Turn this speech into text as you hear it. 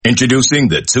Introducing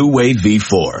the Two-Way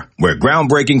V4, where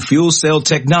groundbreaking fuel cell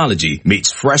technology meets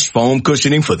fresh foam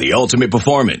cushioning for the ultimate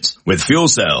performance. With fuel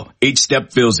cell, each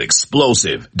step feels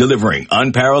explosive, delivering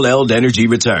unparalleled energy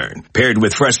return. Paired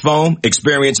with fresh foam,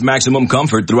 experience maximum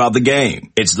comfort throughout the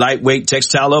game. Its lightweight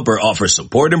textile upper offers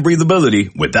support and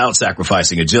breathability without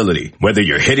sacrificing agility. Whether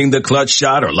you're hitting the clutch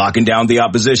shot or locking down the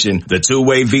opposition, the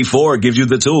Two-Way V4 gives you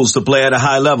the tools to play at a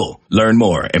high level. Learn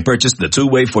more and purchase the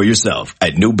Two-Way for yourself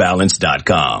at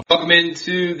newbalance.com. Welcome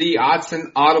into the Odds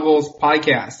and Audibles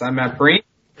podcast. I'm Matt Breen.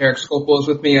 Eric Scopel is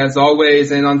with me as always.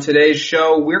 And on today's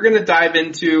show, we're going to dive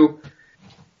into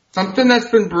something that's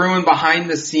been brewing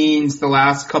behind the scenes the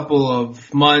last couple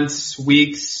of months,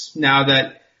 weeks, now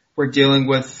that we're dealing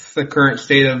with the current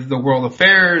state of the world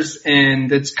affairs.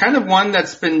 And it's kind of one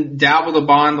that's been dabbled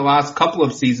upon the last couple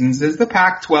of seasons, is the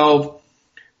Pac-12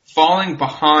 falling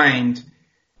behind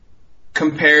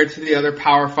compared to the other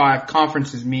Power 5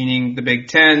 conferences, meaning the Big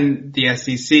Ten, the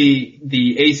SEC,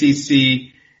 the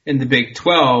ACC, and the Big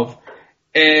 12.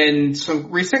 And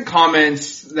some recent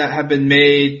comments that have been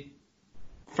made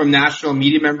from national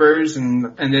media members,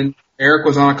 and then Eric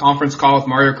was on a conference call with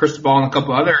Mario Cristobal and a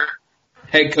couple other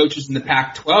head coaches in the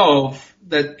Pac-12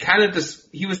 that kind of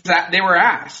just, they were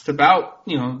asked about,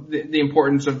 the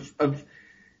importance of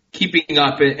keeping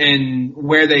up and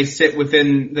where they sit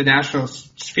within the national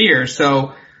sphere.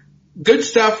 So good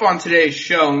stuff on today's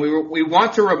show. And we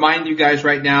want to remind you guys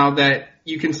right now that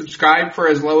you can subscribe for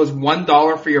as low as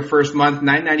 $1 for your first month,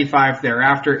 $9.95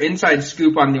 thereafter. Inside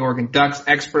scoop on the Oregon Ducks,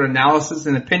 expert analysis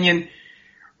and opinion.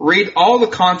 Read all the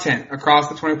content across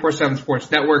the 24/7 Sports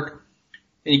Network,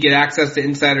 and you get access to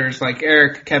insiders like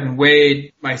Eric, Kevin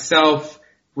Wade, myself,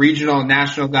 regional and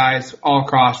national guys all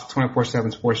across the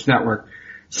 24/7 Sports Network.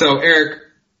 So, Eric,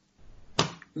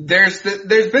 there's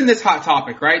been this hot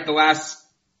topic, right? The last,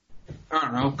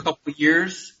 couple of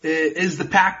years. Is the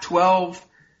Pac-12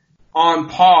 on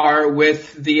par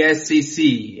with the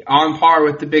SEC, on par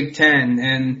with the Big Ten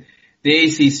and the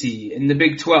ACC and the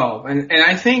Big 12? And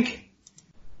I think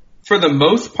for the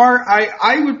most part,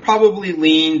 I would probably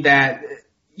lean that,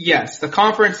 yes, the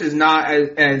conference is not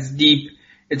as deep.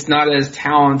 It's not as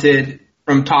talented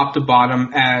from top to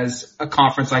bottom as a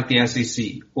conference like the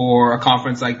SEC or a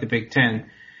conference like the Big Ten.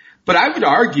 But I would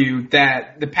argue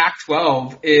that the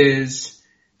Pac-12 is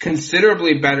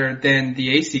considerably better than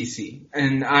the ACC.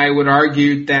 And I would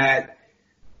argue that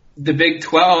the Big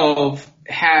 12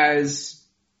 has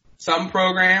some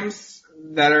programs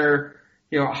that are,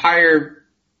 higher,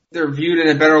 they're viewed in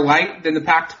a better light than the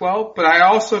Pac-12. But I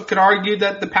also could argue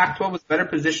that the Pac-12 is better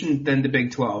positioned than the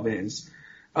Big 12 is.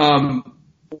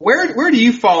 Where do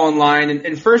you fall in line?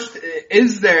 And first,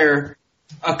 is there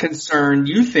a concern,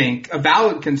 you think, a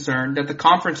valid concern, that the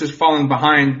conference is falling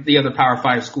behind the other Power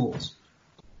 5 schools?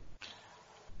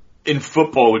 In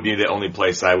football would be the only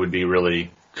place I would be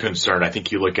really concerned. I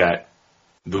think you look at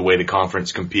the way the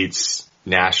conference competes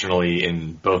nationally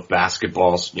in both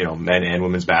basketballs, men and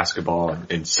women's basketball,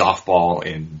 in softball,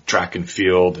 in track and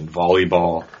field, in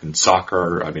volleyball, in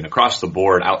soccer, across the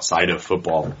board outside of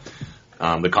football.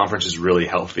 The conference is really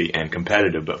healthy and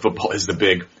competitive, but football is the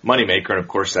big moneymaker, and of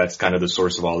course that's kind of the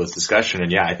source of all this discussion.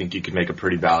 And yeah, I think you could make a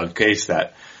pretty valid case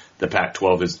that the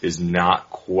Pac-12 is not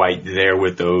quite there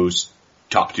with those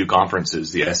top two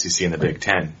conferences, the SEC and the Big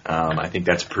Ten. I think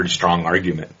that's a pretty strong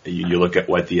argument. You look at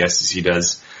what the SEC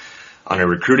does on a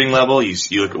recruiting level,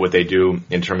 you look at what they do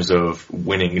in terms of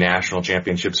winning national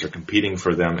championships or competing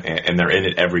for them, and they're in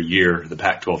it every year. The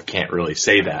Pac-12 can't really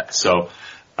say that. So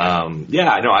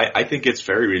I think it's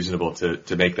very reasonable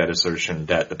to make that assertion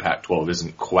that the Pac-12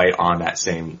 isn't quite on that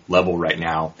same level right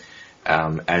now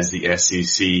as the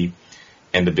SEC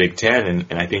and the Big Ten,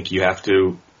 and I think the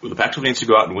Pac-12 needs to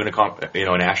go out and win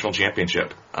a national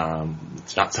championship.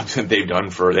 It's not something they've done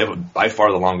they have by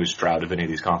far the longest drought of any of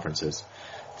these conferences.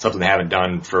 It's something they haven't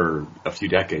done for a few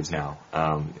decades now,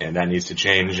 and that needs to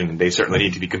change, and they certainly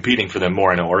need to be competing for them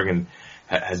more. I know Oregon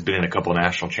has been in a couple of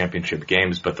national championship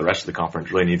games, but the rest of the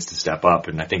conference really needs to step up.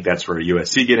 And I think that's where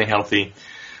USC getting healthy,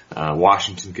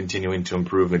 Washington continuing to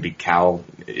improve. Maybe Cal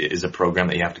is a program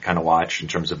that you have to kind of watch in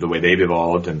terms of the way they've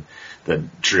evolved and the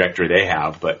trajectory they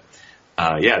have. But,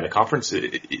 the conference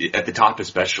at the top,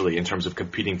 especially in terms of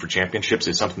competing for championships,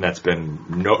 is something that's been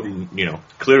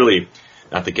clearly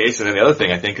not the case. And then the other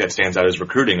thing I think that stands out is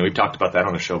recruiting. And we've talked about that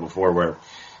on the show before, where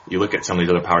you look at some of these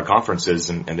other power conferences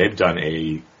and they've done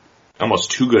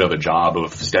almost too good of a job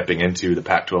of stepping into the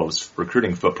Pac-12's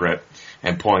recruiting footprint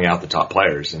and pulling out the top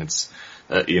players. And it's,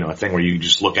 a thing where you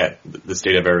just look at the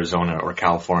state of Arizona or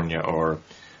California or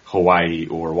Hawaii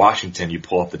or Washington, you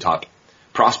pull up the top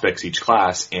prospects each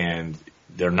class, and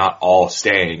they're not all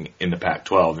staying in the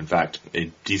Pac-12. In fact,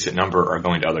 a decent number are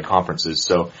going to other conferences.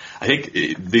 So I think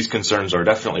these concerns are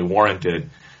definitely warranted.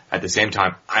 At the same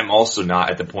time, I'm also not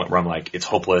at the point where I'm like, it's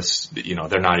hopeless.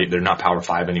 They're not Power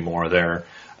 5 anymore. They're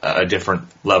a different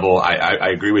level. I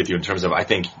agree with you in terms of, I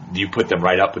think you put them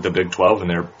right up with the Big 12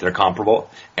 and they're comparable.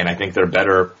 And I think they're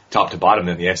better top to bottom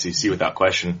than the SEC without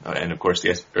question. And of course the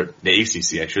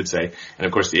ACC, I should say. And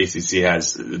of course the ACC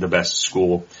has the best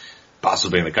school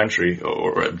possibly in the country,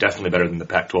 or definitely better than the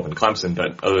Pac-12 and Clemson.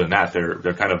 But other than that,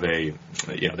 they're kind of they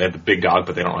have the big dog,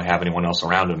 but they don't really have anyone else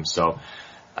around them. So,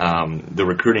 the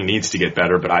recruiting needs to get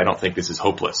better, but I don't think this is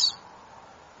hopeless.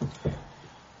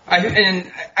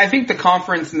 I think the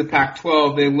conference in the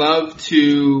Pac-12, they love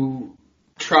to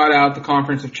trot out the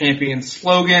Conference of Champions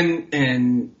slogan,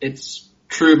 and it's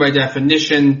true by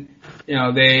definition.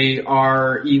 They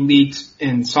are elite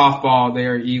in softball. They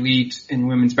are elite in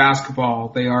women's basketball.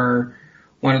 They are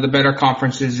one of the better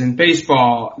conferences in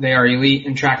baseball. They are elite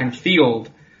in track and field.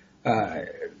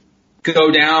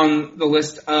 Go down the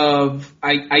list of,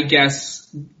 I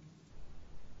guess,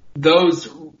 those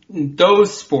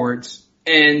sports,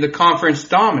 and the conference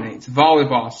dominates.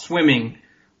 Volleyball, swimming,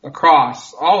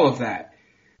 lacrosse, all of that.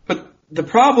 But the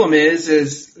problem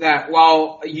is that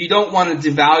while you don't want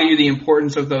to devalue the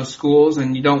importance of those schools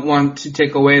and you don't want to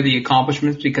take away the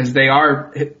accomplishments because they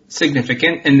are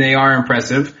significant and they are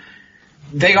impressive,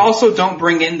 they also don't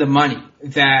bring in the money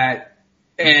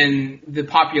and the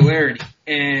popularity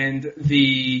and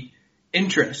the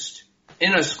interest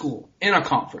in a school, in a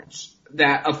conference,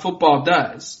 that a football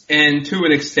does, and to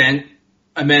an extent,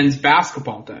 a men's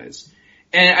basketball does.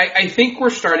 And I think we're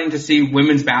starting to see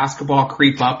women's basketball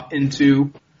creep up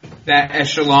into that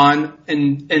echelon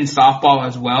in softball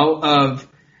as well, of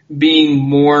being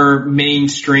more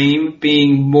mainstream,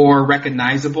 being more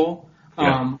recognizable.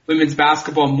 Yeah. Women's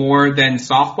basketball more than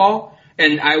softball.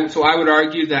 And so I would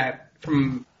argue that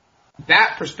from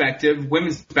that perspective,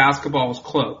 women's basketball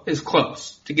is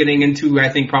close to getting into, I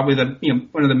think, probably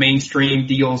one of the mainstream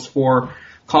deals for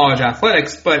college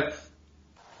athletics, but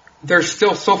they're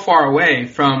still so far away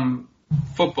from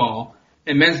football,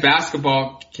 and men's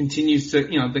basketball continues to,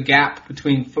 the gap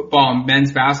between football and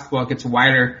men's basketball gets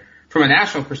wider from a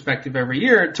national perspective every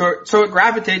year, so it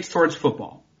gravitates towards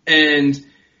football. And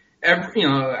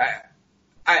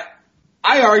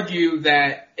I argue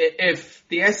that if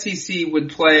the SEC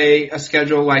would play a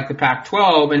schedule like the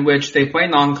Pac-12, in which they play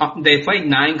 9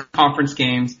 conference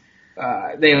games,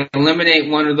 they eliminate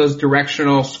one of those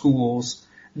directional schools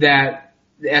that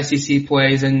the SEC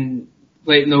plays in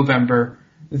late November,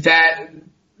 that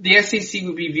the SEC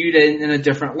would be viewed in a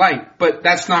different light. But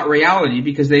that's not reality,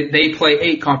 because they play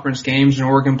 8 conference games and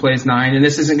Oregon plays 9, and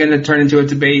this isn't going to turn into a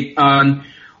debate on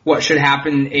what should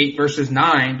happen 8 versus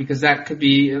 9, because that could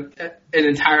be an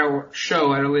entire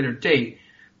show at a later date.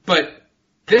 But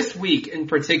this week in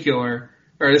particular,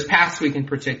 or this past week in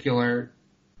particular,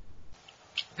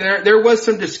 there was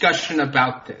some discussion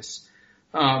about this.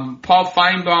 Paul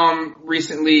Feinbaum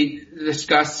recently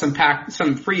discussed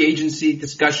some free agency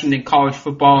discussion in college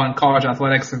football and college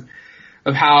athletics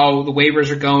of how the waivers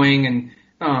are going, and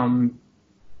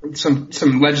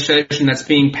some legislation that's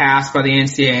being passed by the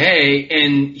NCAA,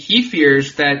 and he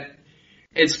fears that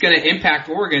it's going to impact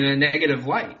Oregon in a negative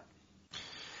light.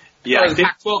 Yeah, or the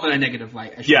Pac-12 in a negative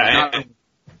light.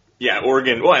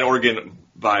 Oregon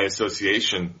by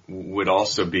association would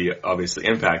also be obviously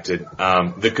impacted.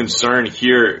 The concern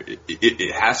here,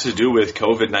 it has to do with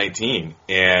COVID-19,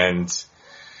 and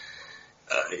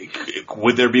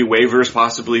would there be waivers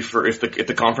possibly for if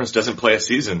the conference doesn't play a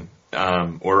season,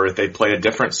 or if they play a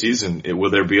different season? Will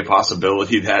there be a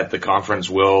possibility that the conference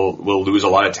will lose a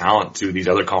lot of talent to these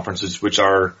other conferences, which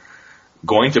are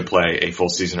going to play a full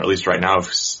season, or at least right now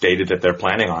have stated that they're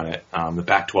planning on it? The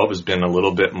Pac-12 has been a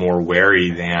little bit more wary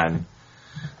than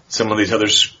some of these other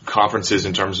conferences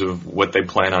in terms of what they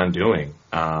plan on doing.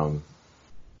 And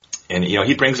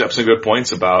he brings up some good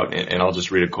points about, and I'll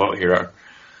just read a quote here.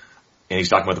 And he's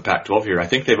talking about the Pac-12 here. I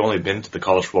think they've only been to the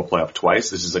college football playoff twice.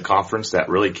 This is a conference that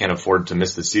really can't afford to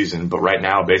miss the season. But right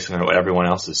now, based on what everyone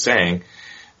else is saying,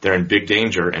 they're in big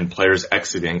danger, and players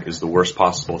exiting is the worst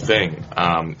possible thing.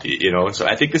 And so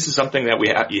I think this is something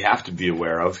that you have to be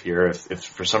aware of here. If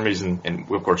for some reason,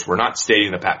 and of course we're not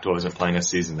stating the Pac-12 isn't playing a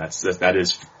season. That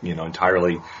is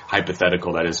entirely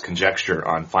hypothetical. That is conjecture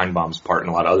on Feinbaum's part and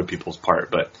a lot of other people's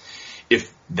part. But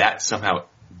if that somehow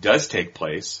does take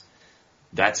place,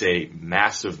 that's a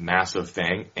massive, massive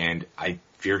thing, and I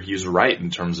fear he's right in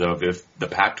terms of if the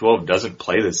Pac-12 doesn't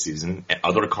play this season, and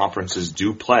other conferences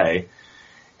do play,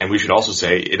 and we should also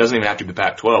say it doesn't even have to be the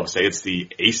Pac-12. Say it's the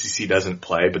ACC doesn't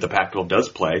play, but the Pac-12 does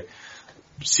play.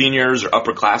 seniors or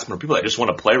upperclassmen or people that just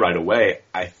want to play right away,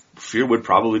 I fear would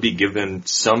probably be given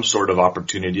some sort of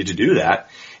opportunity to do that.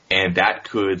 And that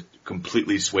could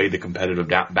completely sway the competitive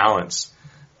balance,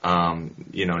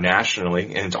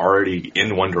 nationally. And it's already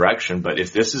in one direction. But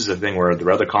if this is a thing where the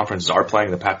other conferences are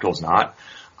playing, the Pac-12 is not,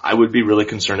 I would be really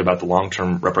concerned about the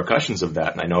long-term repercussions of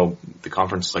that. And I know the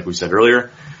conference, like we said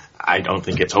earlier, I don't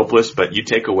think it's hopeless, but you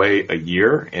take away a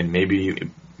year and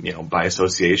maybe, by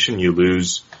association, you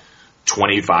lose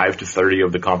 25 to 30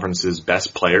 of the conference's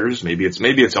best players. Maybe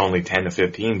it's only 10 to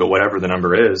 15, but whatever the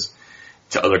number is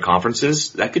to other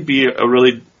conferences, that could be a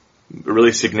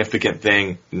really significant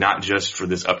thing, not just for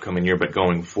this upcoming year, but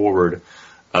going forward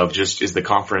of just, is the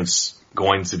conference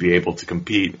going to be able to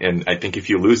compete? And I think if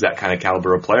you lose that kind of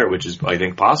caliber of player, which is, I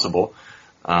think, possible,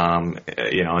 and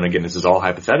again, this is all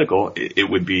hypothetical, it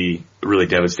would be really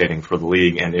devastating for the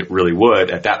league, and it really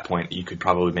would. At that point, you could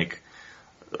probably make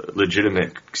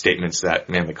legitimate statements that,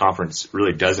 man, the conference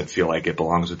really doesn't feel like it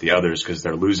belongs with the others because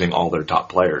they're losing all their top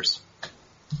players.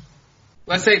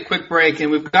 Let's take a quick break,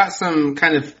 and we've got some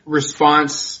kind of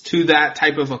response to that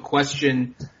type of a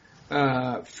question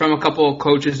from a couple of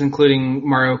coaches, including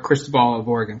Mario Cristobal of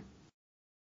Oregon.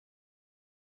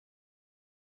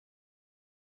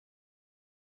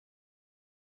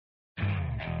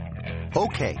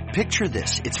 Okay, picture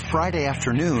this. It's Friday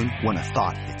afternoon when a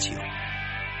thought hits you.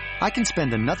 I can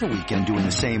spend another weekend doing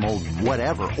the same old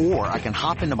whatever, or I can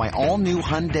hop into my all-new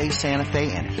Hyundai Santa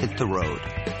Fe and hit the road.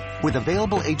 With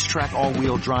available H-Track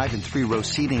all-wheel drive and 3-row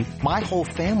seating, my whole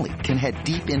family can head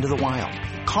deep into the wild.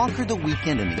 Conquer the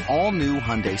weekend in the all-new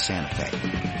Hyundai Santa Fe.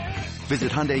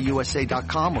 Visit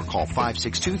HyundaiUSA.com or call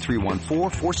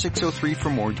 562-314-4603 for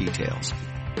more details.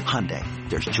 Hyundai,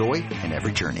 there's joy in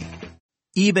every journey.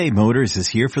 eBay Motors is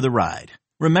here for the ride.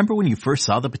 Remember when you first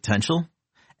saw the potential?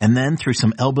 And then through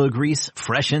some elbow grease,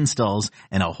 fresh installs,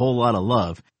 and a whole lot of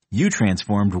love, you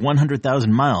transformed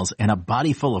 100,000 miles and a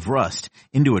body full of rust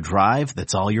into a drive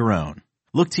that's all your own.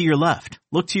 Look to your left.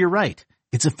 Look to your right.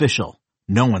 It's official.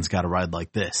 No one's got a ride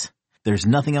like this. There's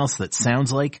nothing else that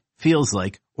sounds like, feels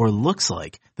like, or looks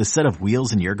like the set of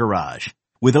wheels in your garage.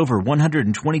 With over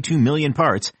 122 million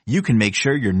parts, you can make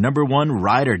sure your number one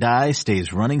ride or die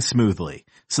stays running smoothly,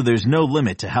 so there's no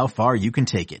limit to how far you can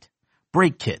take it.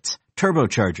 Brake kits,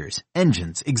 turbochargers,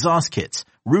 engines, exhaust kits,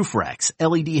 roof racks,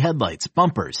 LED headlights,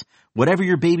 bumpers, whatever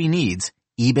your baby needs,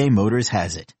 eBay Motors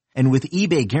has it. And with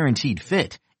eBay Guaranteed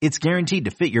Fit, it's guaranteed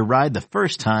to fit your ride the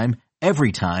first time,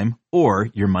 every time, or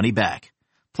your money back.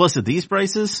 Plus at these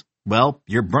prices, well,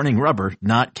 you're burning rubber,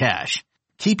 not cash.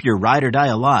 Keep your ride or die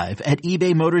alive at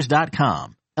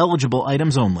ebaymotors.com. Eligible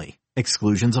items only.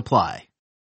 Exclusions apply.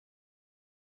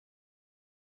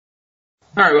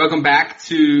 All right, welcome back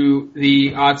to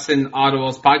the Autzen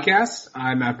Audibles podcast.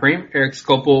 I'm Matt Prehm. Eric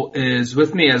Skopel is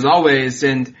with me as always,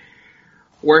 and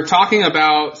we're talking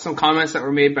about some comments that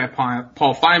were made by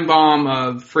Paul Feinbaum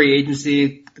of free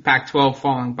agency, the Pac-12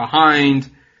 falling behind,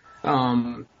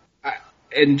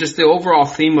 and just the overall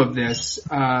theme of this.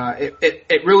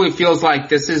 It really feels like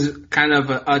this is kind of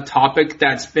a topic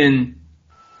that's been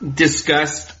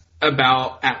discussed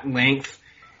about at length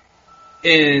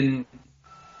in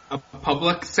a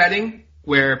public setting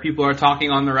where people are talking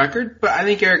on the record. But I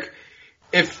think, Eric,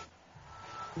 if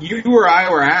you or I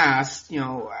were asked,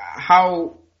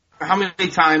 how many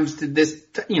times did this,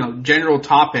 general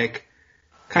topic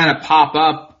kind of pop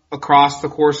up across the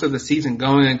course of the season,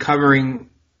 going and covering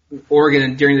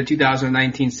Oregon during the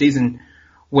 2019 season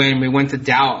when we went to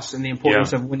Dallas and the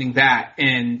importance of winning that.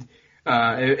 And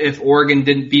if Oregon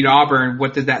didn't beat Auburn,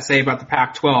 what did that say about the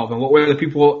Pac-12? And what were the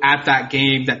people at that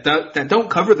game that don't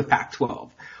cover the Pac-12?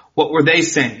 What were they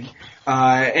saying?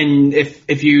 And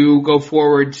if you go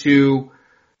forward to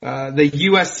the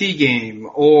USC game,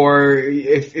 or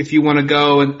if you want to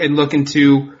go and look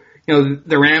into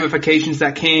the ramifications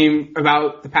that came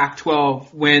about the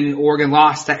Pac-12 when Oregon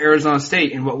lost to Arizona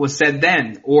State and what was said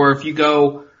then, or if you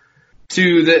go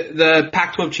to the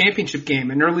Pac-12 championship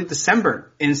game in early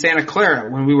December in Santa Clara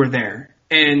when we were there,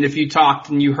 and if you talked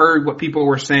and you heard what people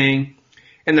were saying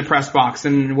in the press box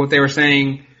and what they were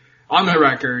saying on the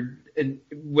record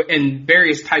in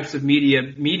various types of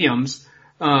mediums,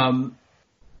 and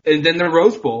then the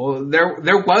Rose Bowl,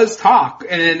 there was talk,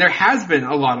 and there has been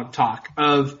a lot of talk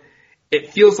of,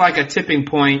 it feels like a tipping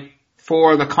point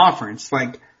for the conference.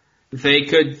 Like, they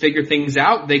could figure things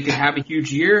out. They could have a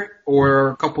huge year or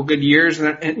a couple good years,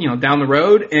 down the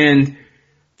road, and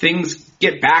things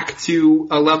get back to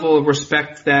a level of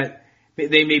respect that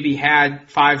they maybe had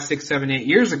 5, 6, 7, 8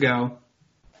 years ago.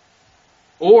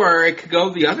 Or it could go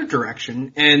the other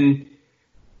direction. And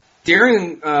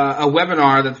during a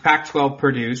webinar that the Pac-12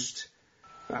 produced,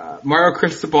 Mario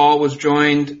Cristobal was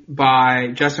joined by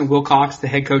Justin Wilcox, the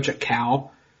head coach at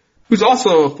Cal, who's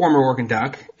also a former Oregon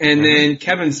Duck, and then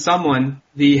Kevin Sumlin,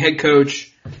 the head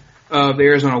coach of the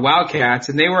Arizona Wildcats,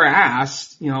 and they were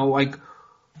asked, like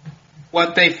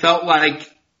what they felt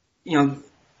like,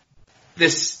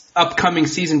 this upcoming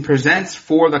season presents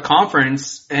for the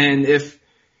conference, and if,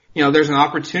 there's an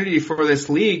opportunity for this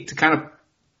league to kind of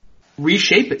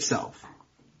reshape itself.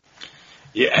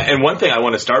 Yeah, and one thing I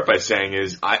want to start by saying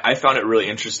is I found it really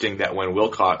interesting that when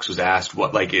Wilcox was asked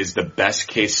what is the best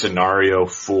case scenario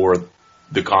for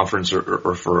the conference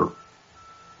or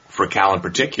for Cal in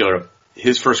particular,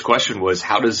 his first question was,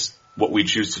 how does what we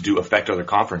choose to do affect other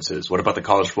conferences? What about the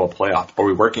college football playoff? Are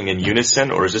we working in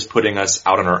unison, or is this putting us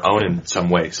out on our own in some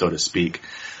way, so to speak?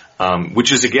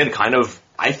 Which is, again, kind of,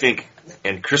 I think,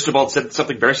 and Cristobal said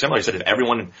something very similar. He said if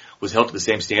everyone was held to the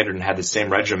same standard and had the same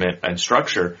regiment and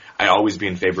structure, I'd always be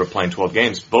in favor of playing 12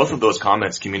 games. Both of those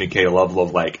comments communicate a level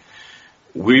of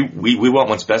we want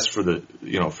what's best for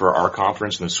for our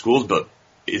conference and the schools, but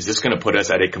is this going to put us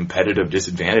at a competitive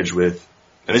disadvantage with,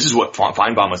 and this is what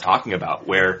Feinbaum was talking about,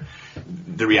 where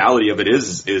the reality of it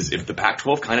is if the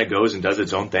Pac-12 kind of goes and does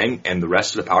its own thing and the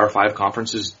rest of the Power 5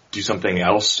 conferences do something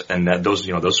else, and that those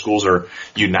schools are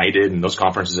united and those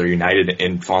conferences are united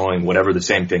in following whatever the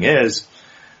same thing is,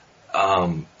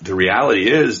 the reality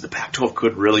is the Pac-12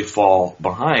 could really fall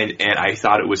behind. And I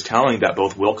thought it was telling that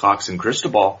both Wilcox and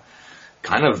Cristobal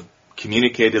kind of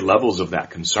communicated levels of that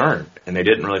concern, and they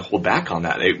didn't really hold back on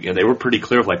that. They were pretty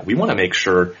clear of we want to make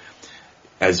sure,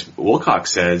 as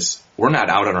Wilcox says, we're not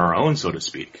out on our own, so to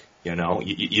speak. You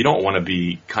don't want to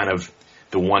be kind of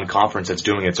the one conference that's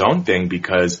doing its own thing,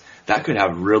 because that could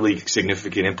have really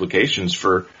significant implications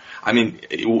for,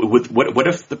 what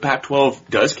if the Pac-12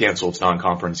 does cancel its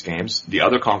non-conference games, the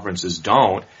other conferences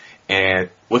don't, and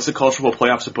what's the college football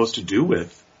playoff supposed to do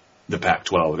with the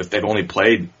Pac-12 if they've only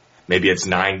played, maybe it's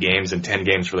 9 games and 10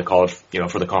 games for the college,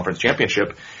 for the conference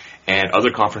championship, and other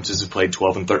conferences have played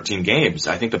 12 and 13 games.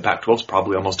 I think the Pac-12 is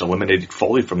probably almost eliminated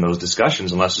fully from those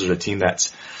discussions unless there's a team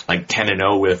that's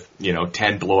 10-0 with,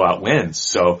 10 blowout wins.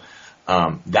 So,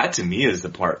 that to me is the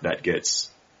part that gets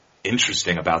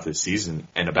interesting about this season,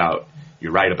 and about,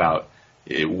 you're right about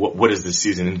what does this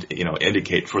season,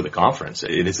 indicate for the conference.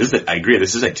 I agree,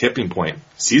 this is a tipping point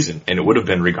season, and it would have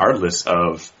been regardless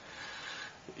of,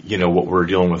 what we're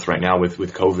dealing with right now with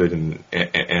COVID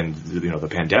and the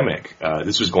pandemic.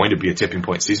 This was going to be a tipping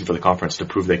point season for the conference to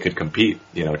prove they could compete,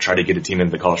 try to get a team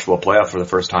into the college football playoff for the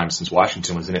first time since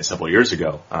Washington was in it several years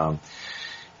ago.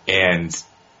 And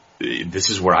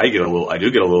this is where I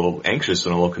do get a little anxious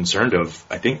and a little concerned of,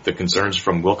 I think the concerns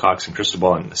from Wilcox and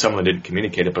Cristobal, and someone didn't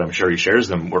communicate it, but I'm sure he shares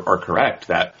them, are correct,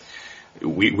 that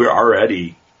we're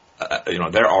already,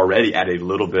 they're already at a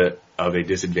little bit of a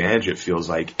disadvantage, it feels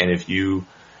like. And if you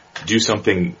do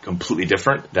something completely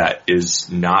different that is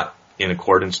not in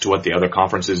accordance to what the other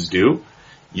conferences do,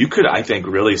 you could, I think,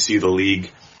 really see the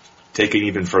league take an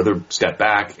even further step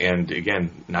back. And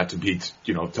again, not to be,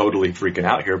 totally freaking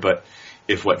out here, but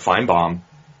if what Feinbaum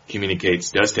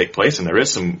communicates does take place, and there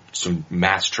is some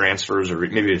mass transfers, or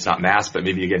maybe it's not mass, but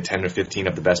maybe again 10 to 15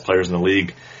 of the best players in the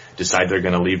league decide they're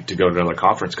going to leave to go to another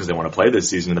conference because they want to play this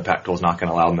season, and the Pac-12 is not going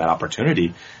to allow them that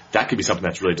opportunity, that could be something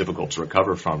that's really difficult to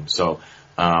recover from. So,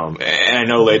 and I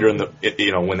know later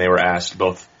in when they were asked,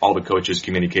 all the coaches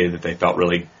communicated that they felt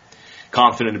really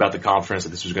confident about the conference, that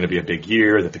this was going to be a big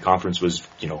year, that the conference was,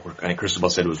 I think Cristobal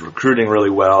said it was recruiting really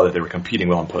well, that they were competing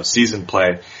well in postseason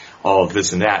play, all of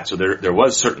this and that. So there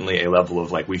was certainly a level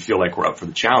of we feel like we're up for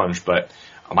the challenge, but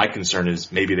my concern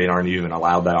is maybe they aren't even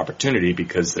allowed that opportunity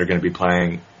because they're going to be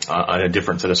playing on a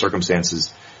different set of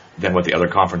circumstances than what the other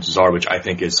conferences are, which I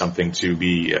think is something to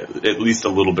be at least a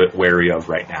little bit wary of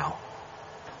right now.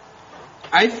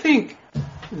 I think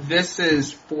this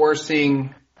is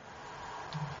forcing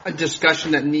a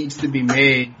discussion that needs to be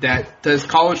made, that does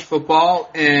college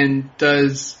football and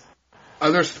does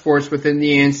other sports within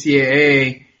the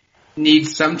NCAA need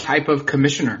some type of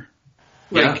commissioner?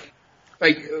 If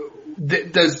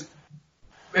the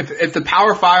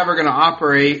Power 5 are going to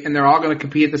operate and they're all going to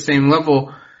compete at the same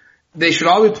level, they should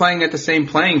all be playing at the same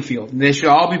playing field. They should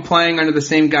all be playing under the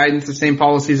same guidance, the same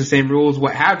policies, the same rules,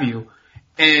 what have you.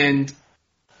 And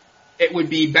it would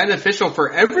be beneficial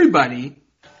for everybody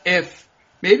if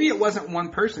maybe it wasn't one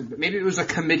person, but maybe it was a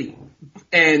committee,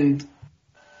 and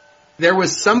there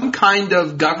was some kind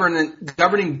of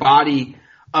governing body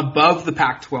above the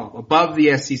Pac-12, above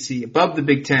the SEC, above the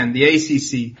Big Ten, the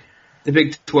ACC, the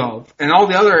Big 12, and all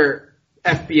the other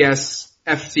FBS,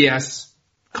 FCS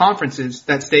conferences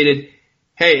that stated,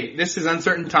 hey, this is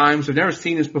uncertain times. We've never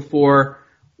seen this before.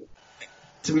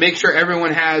 to make sure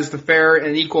everyone has the fair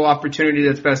and equal opportunity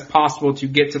that's best possible to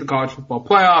get to the college football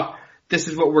playoff. This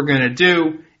is what we're going to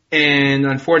do. And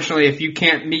unfortunately, if you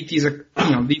can't meet these,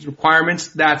 these requirements,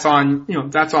 that's on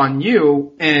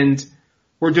you. And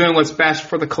we're doing what's best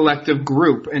for the collective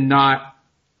group and not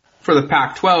for the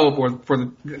Pac-12 or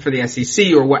for the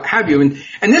SEC or what have you.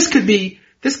 And this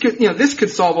could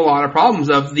solve a lot of problems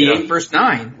of the 8 versus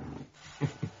 9.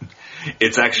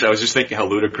 It's actually, I was just thinking how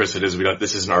ludicrous it is.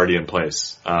 This isn't already in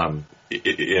place.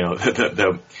 It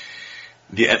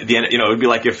would be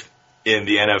like if in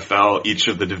the NFL, each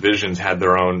of the divisions had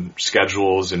their own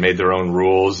schedules and made their own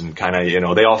rules and kind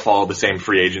of, they all followed the same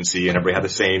free agency and everybody had the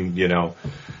same,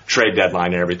 trade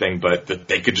deadline and everything, but that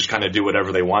they could just kind of do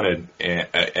whatever they wanted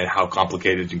and how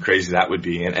complicated and crazy that would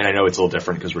be. And I know it's a little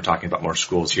different because we're talking about more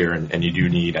schools here and you do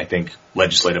need, I think,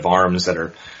 legislative arms that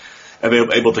are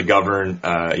able to govern,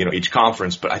 each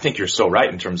conference. But I think you're so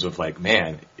right in terms of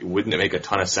wouldn't it make a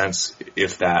ton of sense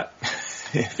if there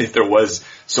was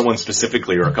someone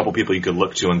specifically or a couple people you could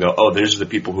look to and go, oh, these are the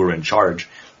people who are in charge,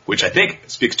 which I think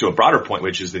speaks to a broader point,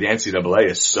 which is that the NCAA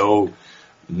is so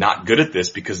not good at this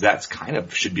because that's kind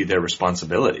of should be their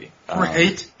responsibility.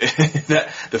 Right.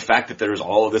 The fact that there's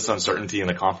all of this uncertainty and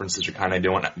the conferences are kind of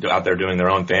out there doing their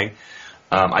own thing,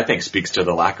 I think speaks to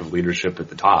the lack of leadership at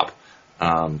the top.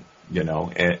 And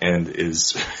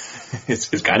is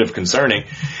kind of concerning.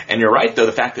 And you're right, though,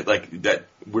 the fact that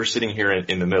we're sitting here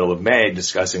in the middle of May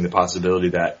discussing the possibility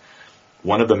that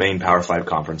one of the main Power 5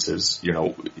 conferences,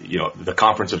 the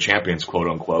Conference of Champions, quote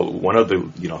unquote, one of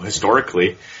the,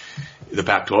 historically, the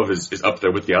Pac-12 is up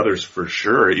there with the others for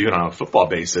sure, even on a football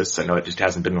basis. I know it just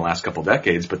hasn't been in the last couple of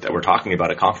decades, but that we're talking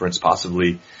about a conference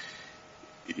possibly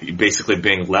basically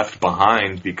being left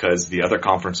behind because the other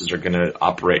conferences are going to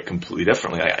operate completely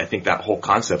differently. I think that whole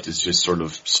concept is just sort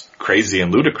of crazy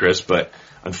and ludicrous, but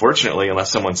unfortunately, unless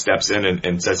someone steps in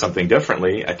and says something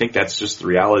differently, I think that's just the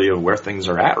reality of where things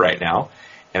are at right now.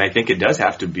 And I think it does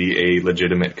have to be a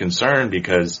legitimate concern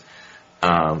because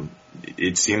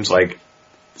it seems like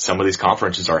some of these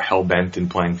conferences are hell-bent in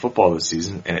playing football this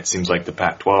season, and it seems like the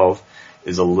Pac-12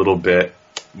 is a little bit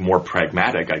more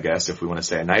pragmatic, I guess, if we want to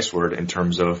say a nice word, in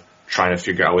terms of trying to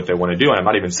figure out what they want to do. And I'm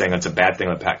not even saying that's a bad thing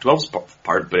on the Pac-12's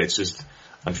part, but it's just,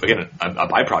 again, a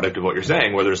byproduct of what you're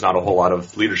saying, where there's not a whole lot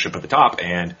of leadership at the top,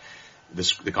 and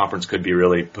the conference could be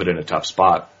really put in a tough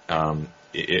spot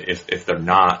if they're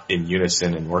not in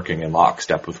unison and working in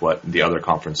lockstep with what the other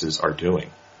conferences are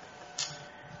doing.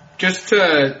 Just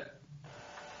to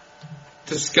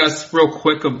discuss real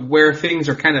quick of where things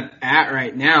are kind of at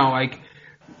right now,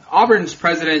 Auburn's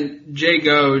president, Jay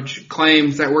Goge,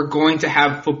 claims that we're going to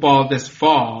have football this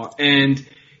fall. And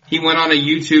he went on a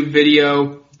YouTube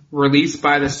video released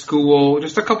by the school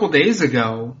just a couple days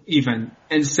ago even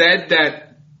and said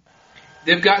that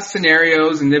they've got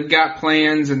scenarios and they've got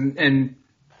plans and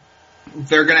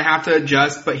they're going to have to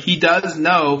adjust. But he does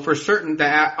know for certain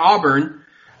that at Auburn,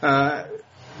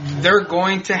 they're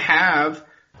going to have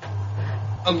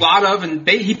a lot of, and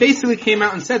he basically came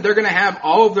out and said they're going to have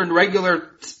all of their regular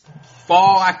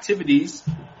fall activities,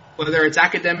 whether it's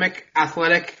academic,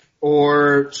 athletic,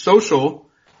 or social,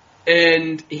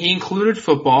 and he included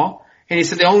football, and he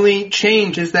said the only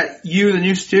change is that you, the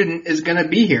new student, is going to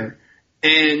be here.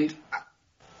 And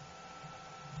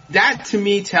that to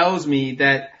me tells me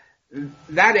that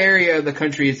that area of the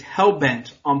country is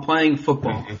hell-bent on playing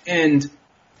football. And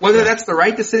whether that's the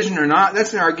right decision or not,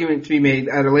 that's an argument to be made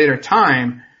at a later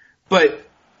time, but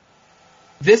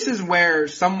this is where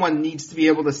someone needs to be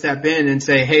able to step in and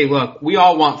say, hey, look, we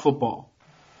all want football.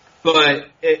 But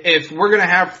if we're going to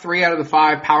have 3 out of the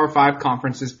 5 Power 5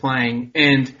 conferences playing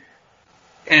and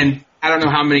I don't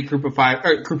know how many group of 5,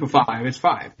 it's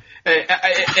 5.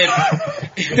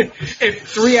 If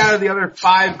 3 out of the other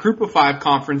 5 group of 5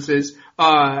 conferences,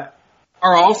 are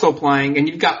also playing and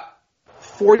you've got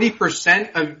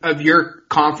 40% of your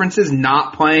conferences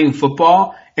not playing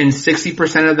football and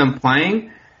 60% of them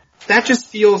playing, that just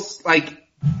feels like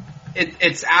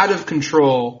it's out of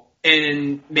control.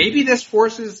 And maybe this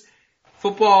forces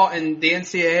football and the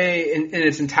NCAA in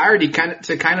its entirety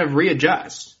to kind of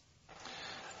readjust.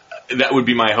 That would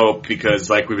be my hope because,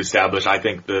 like we've established, I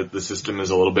think the system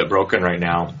is a little bit broken right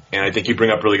now. And I think you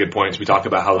bring up really good points. We talk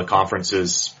about how the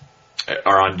conferences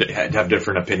have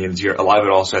different opinions here. A lot of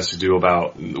it also has to do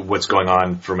about what's going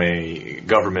on from a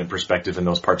government perspective in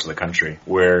those parts of the country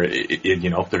where,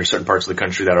 there are certain parts of the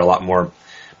country that are a lot more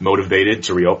motivated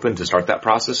to reopen, to start that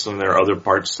process, and there are other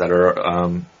parts that are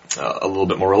a little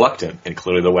bit more reluctant, and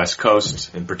clearly the West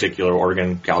Coast, in particular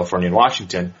Oregon, California, and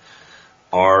Washington,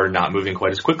 are not moving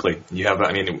quite as quickly. You have,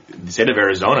 the state of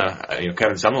Arizona,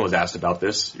 Kevin Sumlin was asked about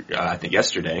this, I think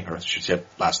yesterday, or I should say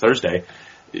last Thursday,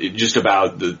 just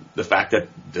about the fact that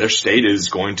their state is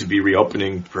going to be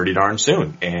reopening pretty darn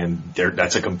soon. And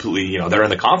that's a completely, they're in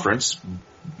the conference,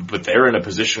 but they're in a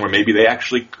position where maybe they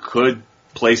actually could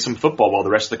play some football while the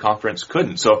rest of the conference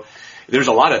couldn't. So there's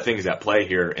a lot of things at play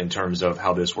here in terms of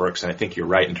how this works. And I think you're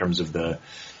right in terms of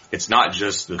it's not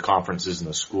just the conferences and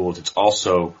the schools. It's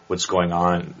also what's going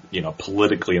on,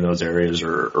 politically in those areas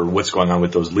or what's going on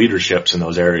with those leaderships in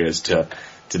those areas to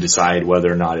decide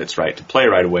whether or not it's right to play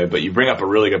right away. But you bring up a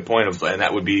really good point and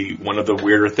that would be one of the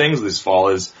weirder things this fall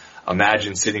is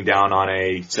imagine sitting down on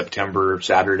a September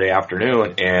Saturday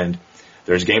afternoon and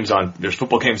there's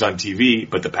football games on TV,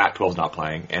 but the Pac-12 is not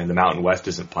playing and the Mountain West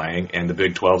isn't playing and the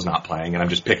Big 12 is not playing. And I'm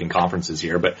just picking conferences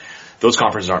here, but those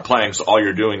conferences aren't playing. So all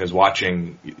you're doing is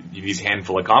watching these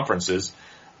handful of conferences.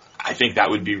 I think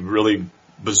that would be really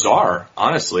bizarre,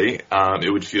 honestly.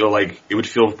 It would feel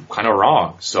kind of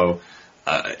wrong. So,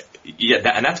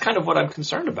 and that's kind of what I'm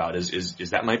concerned about is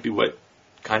that might be what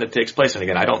kind of takes place. And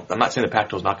again, I'm not saying the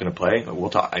Pac-12 is not going to play. We'll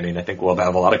talk. I think we'll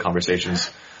have a lot of conversations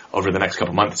over the next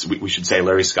couple of months. We should say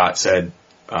Larry Scott said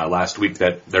last week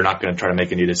that they're not going to try to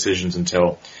make any decisions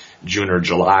until June or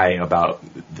July about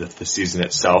the season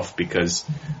itself because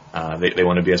they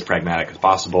want to be as pragmatic as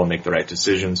possible and make the right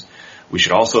decisions. We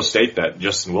should also state that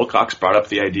Justin Wilcox brought up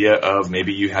the idea of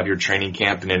maybe you have your training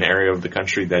camp in an area of the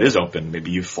country that is open.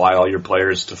 Maybe you fly all your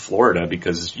players to Florida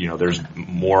because, there's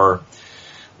more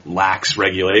lax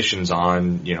regulations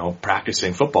on,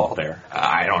 practicing football there.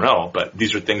 I don't know, but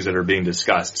these are things that are being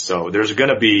discussed. So there's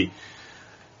going to be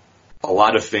a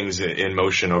lot of things in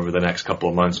motion over the next couple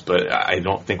of months, but I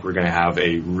don't think we're going to have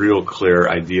a real clear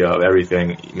idea of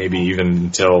everything, maybe even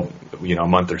until, a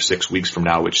month or 6 weeks from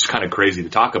now, which is kind of crazy to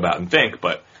talk about and think,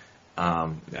 but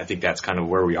I think that's kind of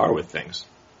where we are with things.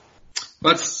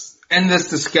 Let's end this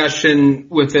discussion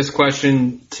with this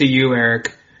question to you,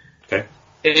 Eric. Okay.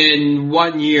 In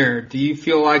 1 year, do you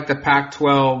feel like the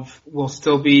Pac-12 will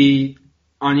still be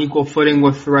on equal footing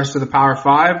with the rest of the Power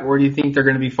Five, or do you think they're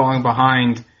going to be falling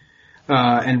behind,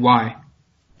 and why?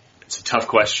 It's a tough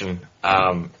question.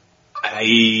 I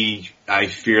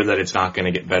fear that it's not going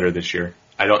to get better this year.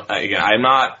 I'm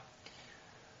not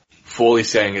fully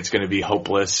saying it's going to be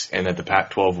hopeless and that the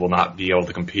Pac-12 will not be able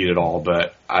to compete at all,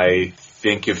 but I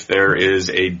think if there is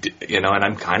and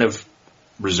I'm kind of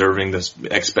reserving this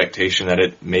expectation that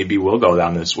it maybe will go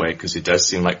down this way because it does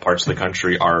seem like parts of the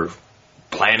country are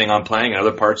planning on playing and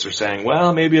other parts are saying,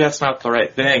 well, maybe that's not the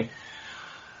right thing.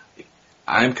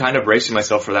 I'm kind of bracing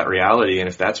myself for that reality, and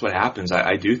if that's what happens,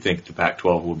 I do think the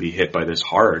Pac-12 will be hit by this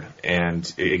hard.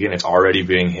 And again, it's already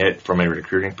being hit from a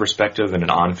recruiting perspective and an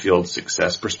on-field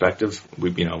success perspective.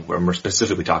 We're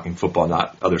specifically talking football,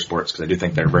 not other sports, because I do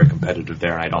think they're very competitive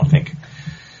there, and I don't think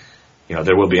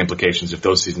there will be implications if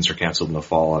those seasons are canceled in the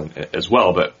fall as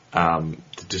well. But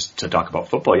just to talk about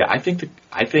football, I think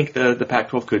the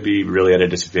Pac-12 could be really at a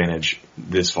disadvantage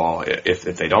this fall if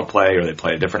they don't play or they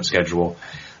play a different schedule.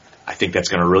 I think that's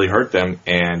going to really hurt them.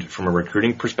 And from a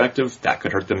recruiting perspective, that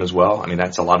could hurt them as well.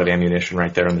 That's a lot of ammunition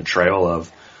right there on the trail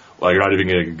of, well, you're not even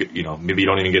going to, maybe you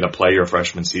don't even get to play your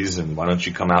freshman season. Why don't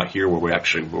you come out here where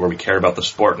we care about the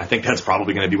sport? And I think that's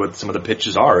probably going to be what some of the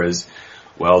pitches are is,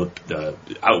 well, the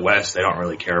out west, they don't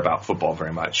really care about football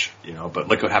very much, but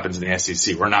look what happens in the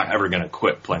SEC. We're not ever going to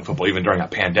quit playing football, even during a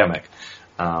pandemic.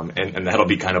 And that'll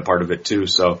be kind of part of it too.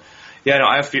 So,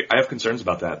 I have concerns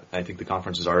about that. I think the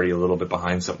conference is already a little bit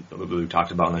behind something we've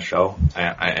talked about on the show.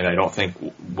 And I don't think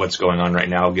what's going on right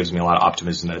now gives me a lot of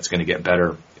optimism that it's going to get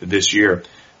better this year.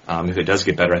 If it does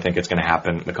get better, I think it's going to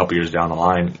happen a couple years down the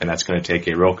line, and that's going to take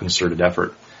a real concerted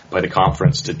effort by the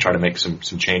conference to try to make some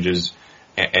changes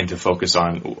and to focus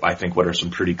on, I think, what are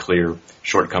some pretty clear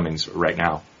shortcomings right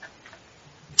now.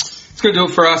 It's going to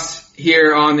do it for us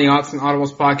here on the Odds and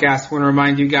Audibles podcast. I want to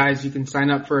remind you guys you can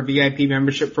sign up for a VIP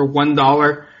membership for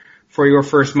 $1 for your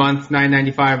first month,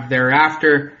 $9.95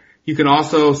 thereafter. You can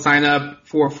also sign up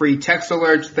for free text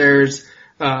alerts. There's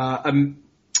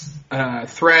a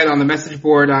thread on the message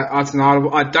board at Odds and Audible,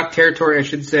 Duck Territory, I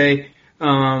should say,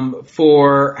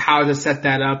 for how to set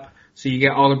that up so you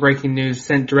get all the breaking news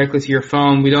sent directly to your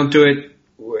phone. We don't do it.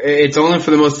 It's only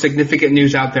for the most significant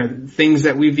news out there, things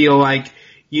that we feel like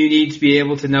you need to be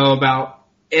able to know about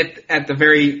it at the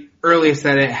very earliest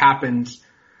that it happens.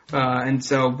 And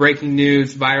so breaking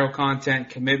news, viral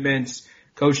content, commitments,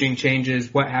 coaching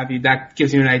changes, what have you, that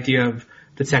gives you an idea of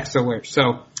the text alert.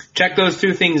 So check those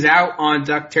two things out on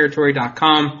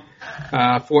duckterritory.com.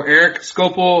 For Eric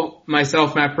Skopel,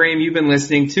 myself, Matt Prehm, you've been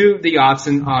listening to the Odds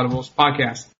and Audibles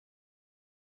podcast.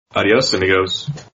 Adios, amigos.